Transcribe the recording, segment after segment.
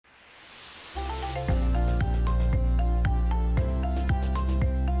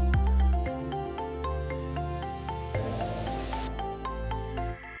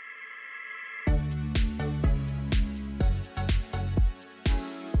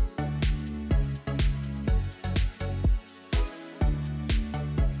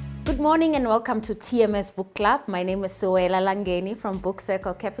Good morning and welcome to TMS Book Club. My name is Sewela Langeni from Book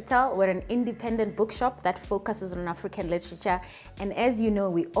Circle Capital. We're an independent bookshop that focuses on African literature. And as you know,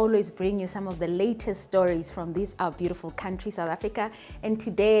 we always bring you some of the latest stories from this our beautiful country, South Africa. And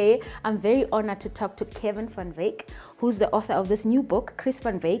today, I'm very honored to talk to Kevin van Wyk, who's the author of this new book, Chris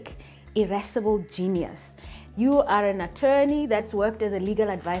van Wyk, Irascible Genius. You are an attorney that's worked as a legal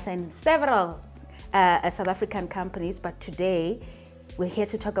advisor in several South African companies, but today, we're here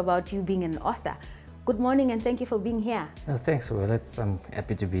to talk about you being an author. Good morning and thank you for being here. Thanks, Will. I'm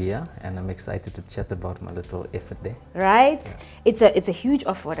happy to be here and I'm excited to chat about my little effort there. Right? Yeah. It's a huge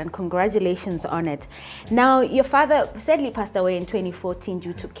effort and congratulations on it. Now, your father sadly passed away in 2014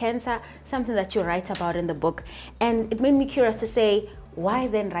 due to cancer, something that you write about in the book. And it made me curious to say, why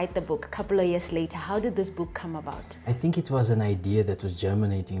then write the book a couple of years later? How did this book come about? I think it was an idea that was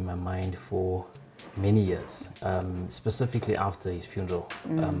germinating in my mind for many years, specifically after his funeral,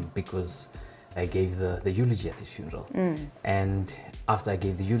 because I gave the eulogy at his funeral. And after I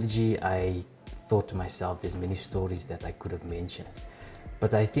gave the eulogy, I thought to myself, there's many stories that I could have mentioned.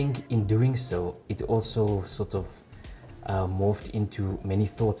 But I think in doing so, it also sort of morphed into many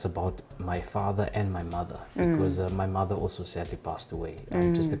thoughts about my father and my mother, because my mother also sadly passed away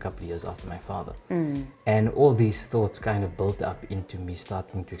just a couple of years after my father. And all these thoughts kind of built up into me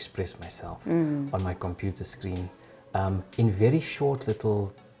starting to express myself on my computer screen in very short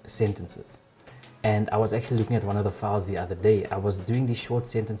little sentences. And I was actually looking at one of the files the other day. I was doing these short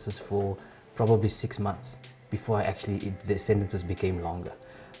sentences for probably 6 months before the sentences became longer.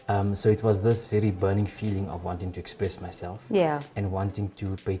 So it was this very burning feeling of wanting to express myself and wanting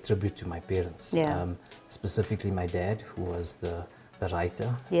to pay tribute to my parents, specifically my dad, who was the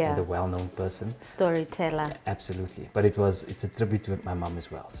writer and the well-known person. Storyteller. Yeah, absolutely. But it's a tribute to my mom as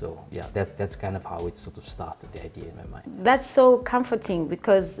well. So yeah, that's kind of how it sort of started, the idea in my mind. That's so comforting,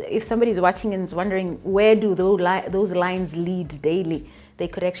 because if somebody's watching and is wondering where do those lines lead daily, they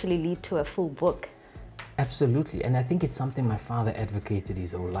could actually lead to a full book. Absolutely, and I think it's something my father advocated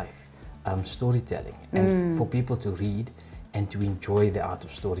his whole life, storytelling, and for people to read and to enjoy the art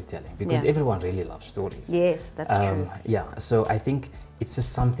of storytelling, because everyone really loves stories. Yes, that's true. Yeah, so I think it's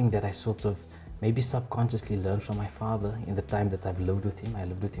just something that I sort of maybe subconsciously learned from my father in the time that I've lived with him. I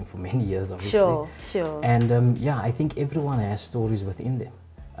lived with him for many years, obviously. Sure. And yeah, I think everyone has stories within them.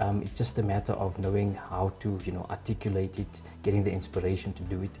 It's just a matter of knowing how to, articulate it, getting the inspiration to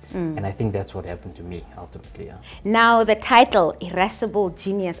do it. And I think that's what happened to me, ultimately. Yeah. Now, the title, Irascible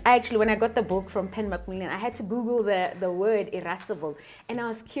Genius. When I got the book from Penn Macmillan, I had to Google the word irascible. And I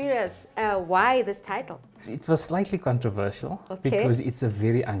was curious, why this title? It was slightly controversial because it's a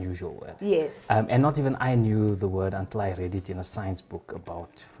very unusual word. Yes. And not even I knew the word until I read it in a science book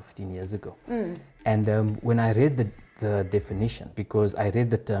about 15 years ago. And when I read the definition, because I read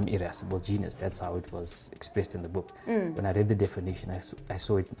the term irascible genius, that's how it was expressed in the book. When I read the definition, I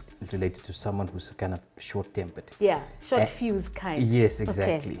saw it related to someone who's kind of short-tempered. Yeah, short-fused kind. Yes,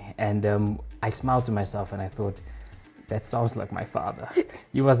 exactly. And I smiled to myself and I thought, that sounds like my father.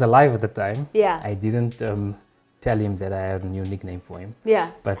 He was alive at the time. Yeah. I didn't tell him that I had a new nickname for him. Yeah.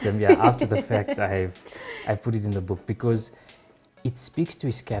 But yeah, after the fact, I put it in the book because it speaks to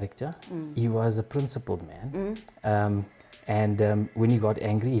his character. He was a principled man, and when he got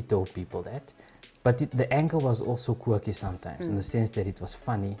angry, he told people that. But the anger was also quirky sometimes, in the sense that it was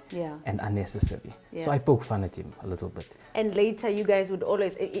funny and unnecessary. So I poked fun at him a little bit. And later, you guys would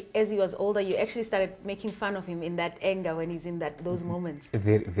always, as he was older, you actually started making fun of him in that anger when he's in those moments.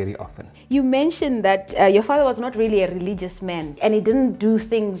 Very, very often. You mentioned that your father was not really a religious man, and he didn't do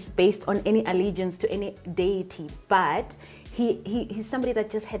things based on any allegiance to any deity, but he's somebody that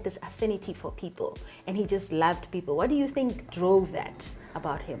just had this affinity for people, and he just loved people. What do you think drove that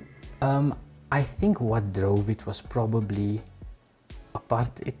about him? I think what drove it was probably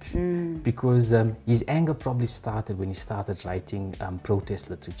apartheid, because his anger probably started when he started writing protest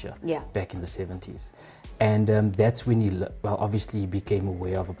literature back in the 70s. And that's when he, obviously he became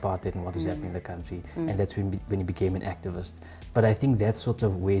aware of apartheid and what was happening in the country, and that's when he became an activist. But I think that's sort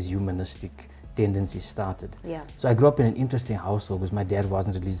of where his humanistic tendencies started. So I grew up in an interesting household because my dad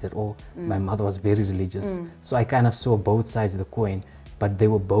wasn't religious at all. My mother was very religious. So I kind of saw both sides of the coin, but they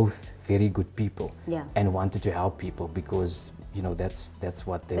were both very good people and wanted to help people because that's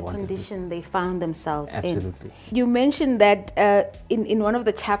what they wanted. The condition they found themselves in. Absolutely. You mentioned that in one of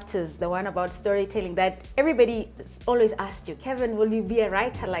the chapters, the one about storytelling, that everybody always asked you, Kevin, will you be a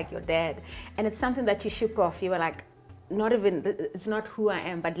writer like your dad? And it's something that you shook off. You were like, it's not who I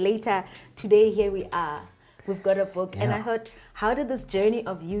am. But later, today, here we are. We've got a book. And I thought, how did this journey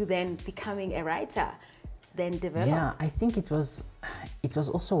of you then becoming a writer then develop? Yeah, I think it was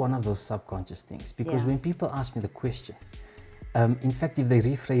also one of those subconscious things, because when people ask me the question, in fact, if they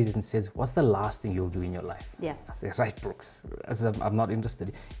rephrase it and says, what's the last thing you'll do in your life? Yeah. I say, write books. I say, I'm not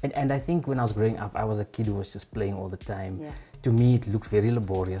interested. And I think when I was growing up, I was a kid who was just playing all the time. Yeah. To me, it looked very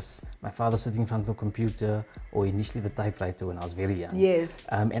laborious. My father sitting in front of the computer, or initially the typewriter when I was very young. Yes.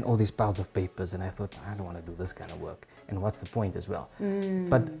 And all these piles of papers. And I thought, I don't want to do this kind of work. And what's the point as well?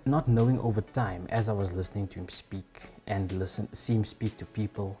 But not knowing over time, as I was listening to him speak and see him speak to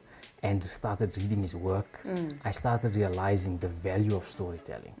people, and started reading his work, I started realizing the value of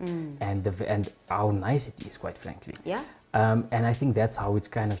storytelling and how nice it is, quite frankly. Yeah. And I think that's how it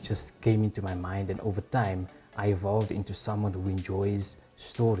kind of just came into my mind, and over time I evolved into someone who enjoys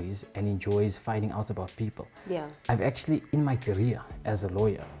stories and enjoys finding out about people. Yeah. I've actually, in my career as a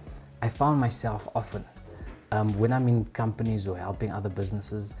lawyer, I found myself often, when I'm in companies or helping other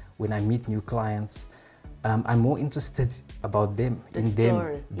businesses, when I meet new clients, I'm more interested about them, than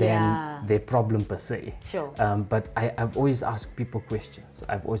their problem per se. Sure. But I've always asked people questions.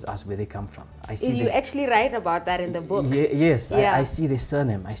 I've always asked where they come from. I see you actually write about that in the book. Yes, yeah. I see their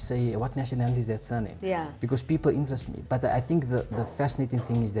surname. I say, what nationality is that surname? Yeah. Because people interest me. But I think the fascinating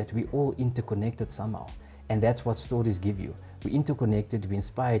thing is that we all interconnected somehow. And that's what stories give you. We interconnected, we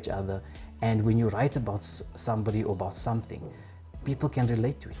inspire each other. And when you write about somebody or about something, people can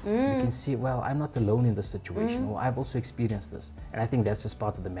relate to it. You can see, well, I'm not alone in this situation, or I've also experienced this. And I think that's just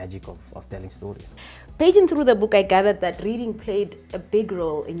part of the magic of telling stories. Paging through the book, I gathered that reading played a big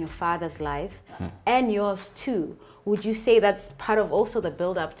role in your father's life and yours too. Would you say that's part of also the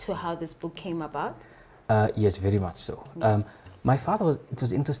build-up to how this book came about? Yes, very much so. My father it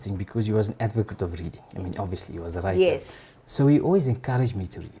was interesting because he was an advocate of reading. I mean, obviously he was a writer. Yes. So he always encouraged me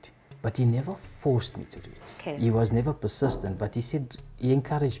to read. But he never forced me to read. Okay. He was never persistent, but he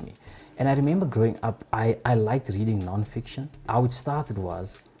encouraged me. And I remember growing up, I liked reading non-fiction. How it started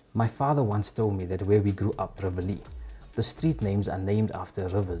was, my father once told me that where we grew up, Riverlea, the street names are named after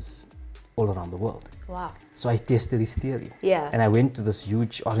rivers all around the world. Wow. So I tested his theory. Yeah. And I went to this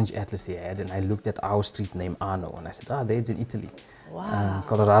huge orange atlas he had, and I looked at our street name, Arno, and I said, there's in Italy. Wow.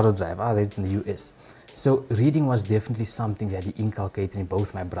 Colorado Drive, there's in the US. So reading was definitely something that he inculcated in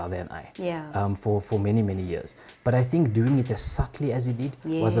both my brother and I. Yeah. For many, many years. But I think doing it as subtly as he did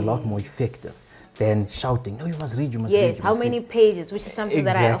was a lot more effective than shouting, no, you must read, you must read. Yes, how many pages, which is something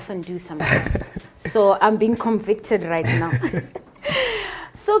that I often do sometimes. So I'm being convicted right now.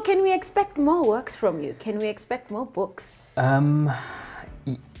 So can we expect more works from you? Can we expect more books?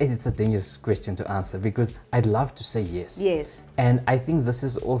 It's a dangerous question to answer, because I'd love to say yes. Yes. And I think this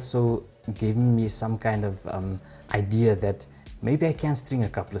is also giving me some kind of idea that maybe I can string a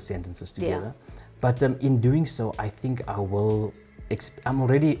couple of sentences together. Yeah. But in doing so, I think I will, I'm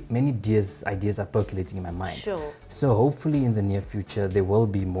already, many ideas are percolating in my mind. Sure. So hopefully in the near future, there will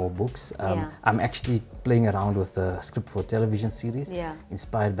be more books. I'm actually playing around with a script for a television series,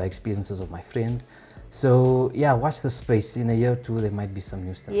 inspired by experiences of my friend. So yeah, watch the space. In a year or two, there might be some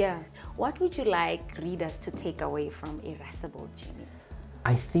new stuff. Yeah. What would you like readers to take away from Irascible Genius?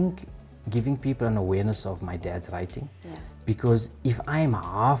 I think giving people an awareness of my dad's writing. Because if I'm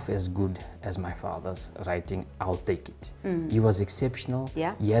half as good as my father's writing, I'll take it. He was exceptional.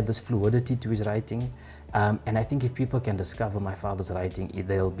 He had this fluidity to his writing. And I think if people can discover my father's writing,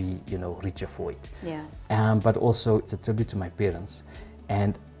 they'll be, richer for it. But also, it's a tribute to my parents.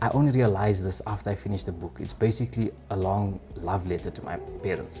 And I only realized this after I finished the book. It's basically a long love letter to my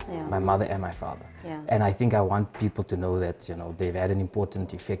parents, my mother and my father. And I think I want people to know that, they've had an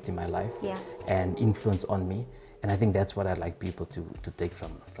important effect in my life and influence on me. And I think that's what I'd like people to take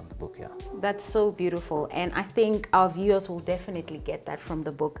from the book, That's so beautiful. And I think our viewers will definitely get that from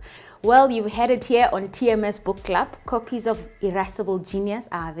the book. Well, you've had it here on TMS Book Club. Copies of Irascible Genius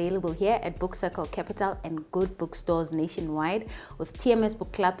are available here at Book Circle Capital and good bookstores nationwide. With TMS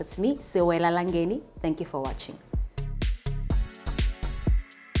Book Club, it's me, Sewela Langeni. Thank you for watching.